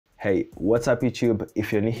Hey, what's up YouTube?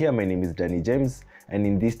 If you're new here, my name is Danny James, and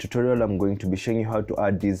in this tutorial I'm going to be showing you how to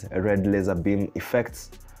add these red laser beam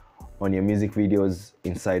effects on your music videos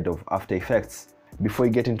inside of After Effects. Before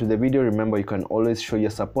you get into the video, remember you can always show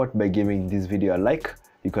your support by giving this video a like.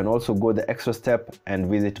 You can also go the extra step and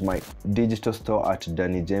visit my digital store at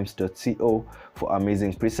dannyjames.co for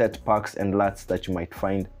amazing preset packs and LUTs that you might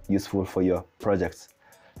find useful for your projects.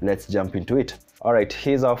 Let's jump into it. Alright,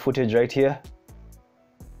 here's our footage right here,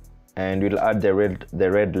 and we'll add the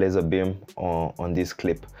red laser beam on this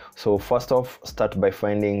clip. So first off, start by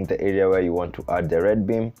finding the area where you want to add the red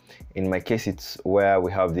beam. In my case, it's where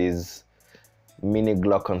we have these mini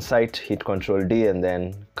Glock on site. Hit Ctrl D and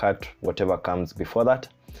then cut whatever comes before that.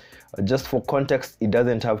 Just for context, it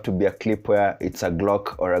doesn't have to be a clip where it's a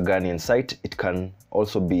Glock or a gun in sight. It can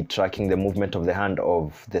also be tracking the movement of the hand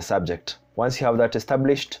of the subject. Once you have that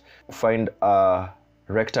established, find a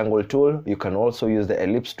rectangle tool. You can also use the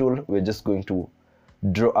ellipse tool. We're just going to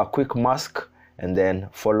draw a quick mask and then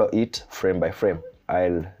follow it frame by frame.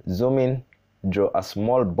 I'll zoom in, draw a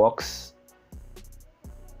small box.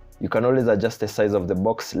 You can always adjust the size of the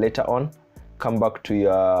box later on. Come back to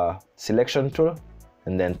your selection tool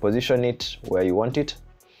and then position it where you want it.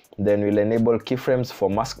 Then we'll enable keyframes for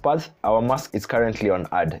mask path. Our mask is currently on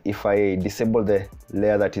add. If I disable the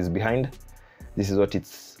layer that is behind, this is what it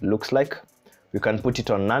looks like. We can put it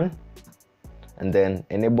on none and then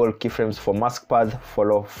enable keyframes for mask path,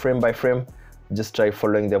 follow frame by frame. Just try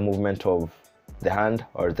following the movement of the hand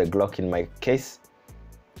or the Glock in my case.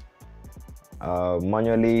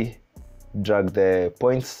 Manually drag the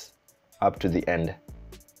points up to the end.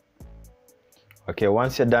 Okay,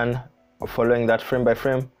 once you're done following that frame by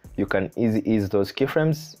frame, you can ease those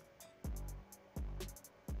keyframes.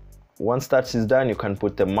 Once that is done, you can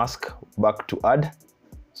put the mask back to add,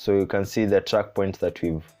 so you can see the track point that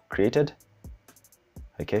we've created.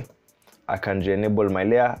 Okay, I can re-enable my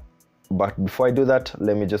layer, but before I do that,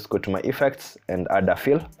 let me just go to my effects and add a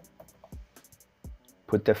fill.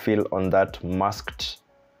 Put the fill on that masked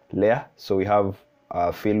layer, so we have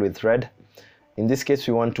a fill with red. In this case,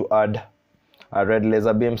 we want to add a red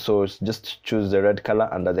laser beam, so just choose the red color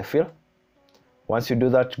under the fill. Once you do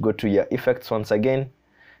that, go to your effects once again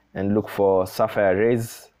and look for Sapphire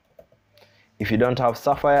rays. If you don't have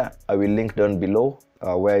Sapphire, I will link down below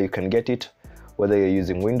where you can get it, whether you're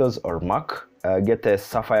using Windows or Mac. Get the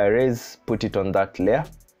Sapphire rays, put it on that layer.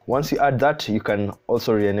 Once you add that, you can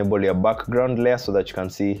also re-enable your background layer so that you can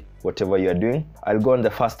see whatever you're doing. I'll go on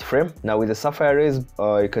the first frame. Now with the Sapphire rays,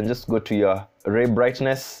 you can just go to your ray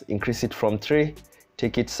brightness, increase it from 3,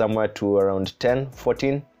 take it somewhere to around 10,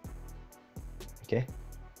 14. Okay.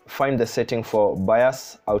 Find the setting for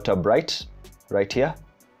bias outer bright right here.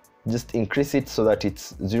 Just increase it so that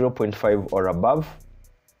it's 0.5 or above.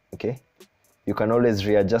 Okay. You can always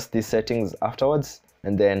readjust these settings afterwards.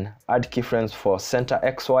 And then add keyframes for center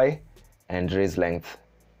XY and raise length.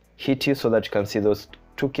 Hit you so that you can see those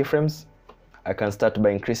two keyframes. I can start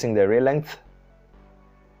by increasing the ray length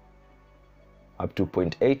up to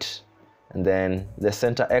 0.8, and then the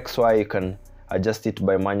center XY, you can adjust it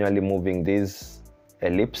by manually moving this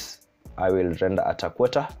ellipse. I will render at a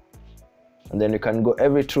quarter, and then you can go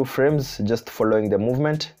every 2 frames just following the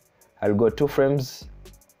movement. I'll go 2 frames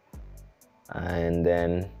and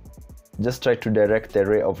then just try to direct the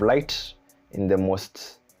ray of light in the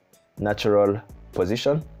most natural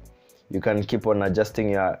position. You can keep on adjusting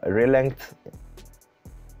your ray length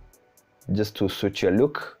just to suit your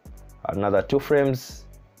look. Another 2 frames,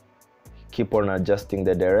 keep on adjusting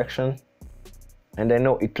the direction. And I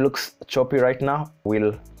know it looks choppy right now.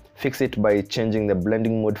 We'll fix it by changing the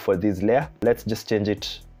blending mode for this layer. Let's just change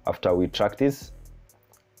it after we track this.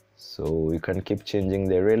 So you can keep changing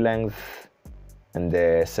the ray length and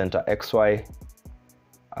the center XY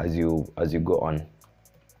as you go on.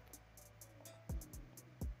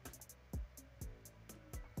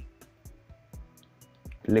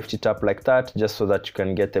 Lift it up like that, just so that you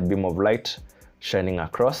can get a beam of light shining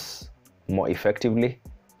across more effectively.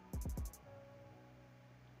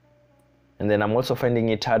 And then I'm also finding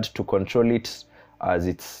it hard to control it as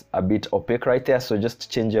it's a bit opaque right there, so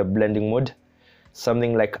just change your blending mode.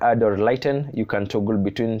 Something like add or lighten, you can toggle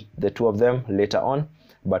between the two of them later on,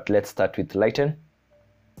 but let's start with lighten.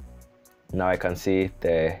 Now I can see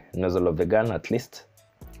the nozzle of the gun at least.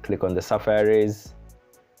 Click on the Sapphire rays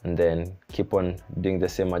and then keep on doing the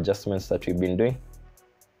same adjustments that we've been doing.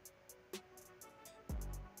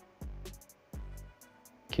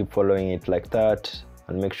 Keep following it like that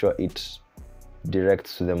and make sure it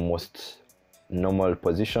directs to the most normal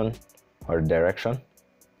position or direction.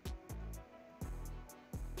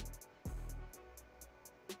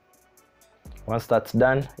 Once that's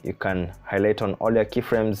done, you can highlight on all your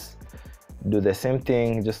keyframes, do the same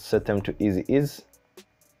thing, just set them to easy ease,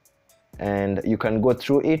 and you can go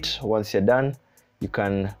through it. Once you're done, you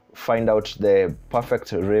can find out the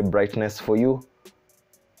perfect ray brightness for you,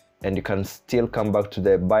 and you can still come back to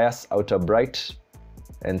the bias outer bright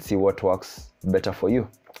and see what works better for you.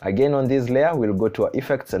 Again, on this layer, we'll go to our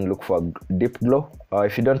effects and look for deep glow.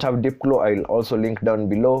 If you don't have deep glow, I'll also link down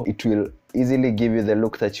below. It will easily give you the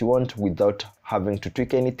look that you want without having to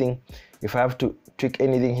tweak anything. If I have to tweak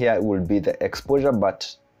anything here, it will be the exposure,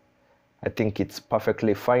 but I think it's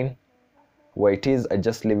perfectly fine where it is. I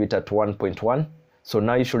just leave it at 1.1. So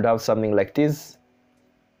now you should have something like this.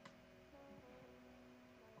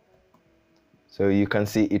 So you can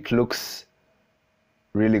see it looks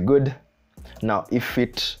really good. Now, if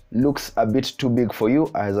it looks a bit too big for you,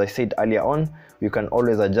 as I said earlier on, you can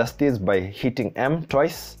always adjust this by hitting M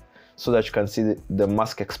twice so that you can see the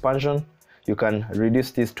mask expansion. You can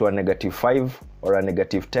reduce this to a -5 or a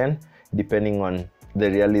 -10 depending on the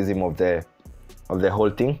realism of the whole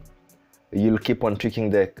thing. You'll keep on tweaking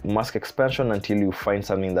the mask expansion until you find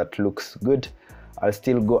something that looks good. I'll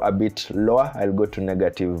still go a bit lower. I'll go to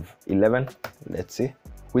 -11. Let's see.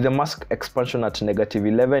 With the mask expansion at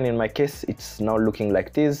 -11, in my case, it's now looking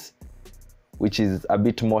like this, which is a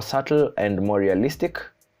bit more subtle and more realistic.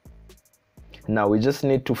 Now we just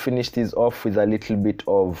need to finish this off with a little bit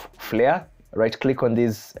of flare. Right click on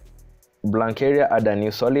this blank area, add a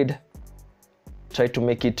new solid. Try to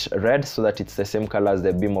make it red so that it's the same color as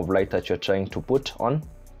the beam of light that you're trying to put on.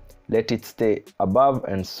 Let it stay above,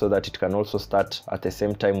 and so that it can also start at the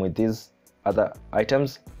same time with these other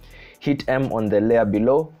items. Hit M on the layer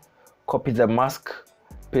below, copy the mask,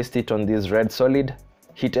 paste it on this red solid.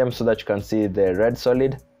 Hit M so that you can see the red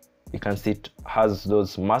solid. You can see it has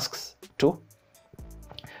those masks too.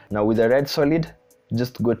 Now with the red solid,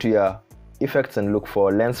 just go to your effects and look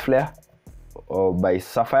for lens flare or by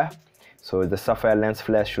Sapphire. So the Sapphire lens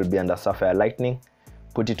flare should be under Sapphire lightning.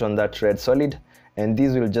 Put it on that red solid, and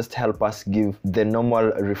these will just help us give the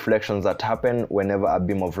normal reflections that happen whenever a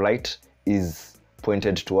beam of light is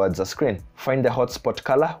pointed towards a screen. Find the hotspot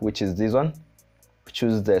color, which is this one.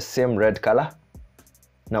 Choose the same red color.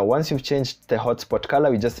 Now once you've changed the hotspot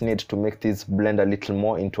color, we just need to make this blend a little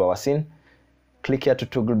more into our scene. Click here to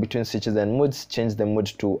toggle between switches and moods. Change the mood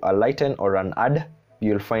to a lighten or an add.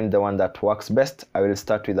 You'll find the one that works best. I will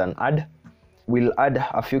start with an add. We'll add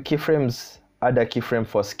a few keyframes. Add a keyframe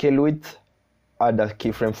for scale width, add a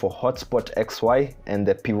keyframe for hotspot XY and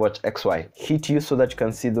the pivot XY. Hit U so that you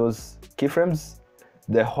can see those keyframes.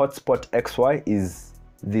 The hotspot XY is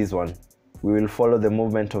this one. We will follow the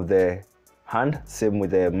movement of the hand, same with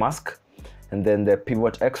the mask. And then the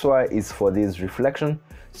pivot XY is for this reflection.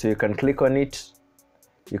 So you can click on it.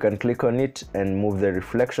 You can click on it and move the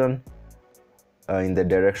reflection in the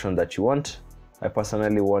direction that you want. I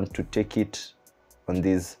personally want to take it on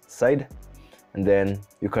this side. And then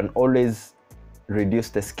you can always reduce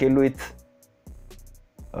the scale width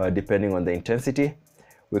depending on the intensity.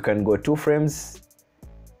 We can go 2 frames,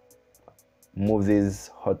 move this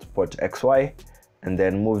hotspot XY, and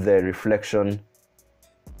then move the reflection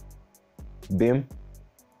beam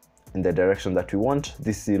in the direction that we want.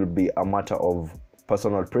 This will be a matter of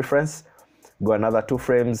personal preference. Go another 2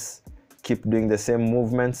 frames, keep doing the same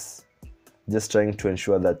movements, just trying to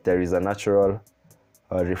ensure that there is a natural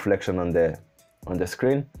reflection on the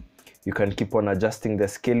screen. You can keep on adjusting the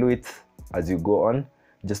scale width as you go on,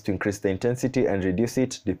 just to increase the intensity and reduce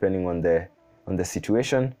it depending on the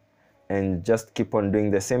situation, and just keep on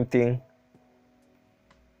doing the same thing.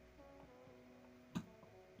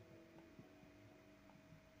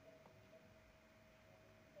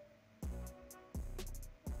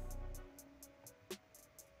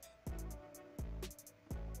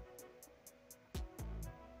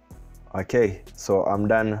 Okay, so I'm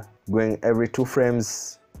done going every 2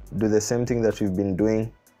 frames. Do the same thing that we've been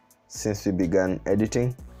doing since we began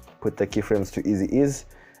editing. Put the keyframes to easy ease,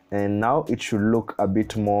 and now it should look a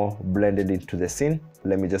bit more blended into the scene.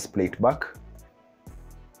 Let me just play it back.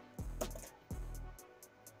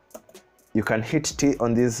 You can hit T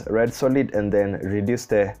on this red solid and then reduce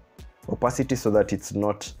the opacity so that it's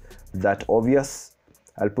not that obvious.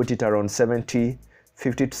 I'll put it around 70,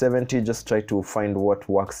 50 to 70, just try to find what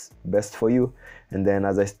works best for you. And then,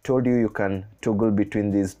 as I told you, you can toggle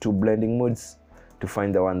between these 2 blending modes to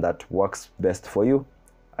find the one that works best for you.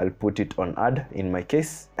 I'll put it on add in my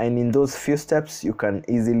case. And in those few steps, you can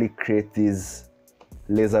easily create this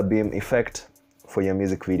laser beam effect for your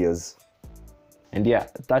music videos. And yeah,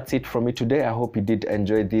 that's it from me today. I hope you did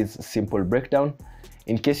enjoy this simple breakdown.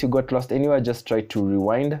 In case you got lost anywhere, just try to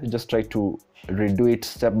rewind, just try to redo it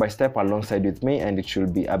step by step alongside with me, and it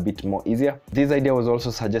should be a bit more easier. This idea was also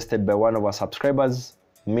suggested by one of our subscribers,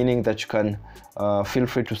 meaning that you can feel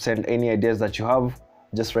free to send any ideas that you have.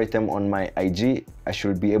 Just write them on my IG. I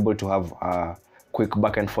should be able to have a quick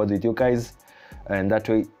back and forth with you guys, and that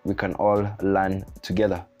way we can all learn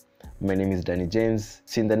together. My name is Danny James.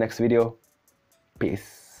 See you in the next video.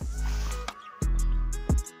 Peace.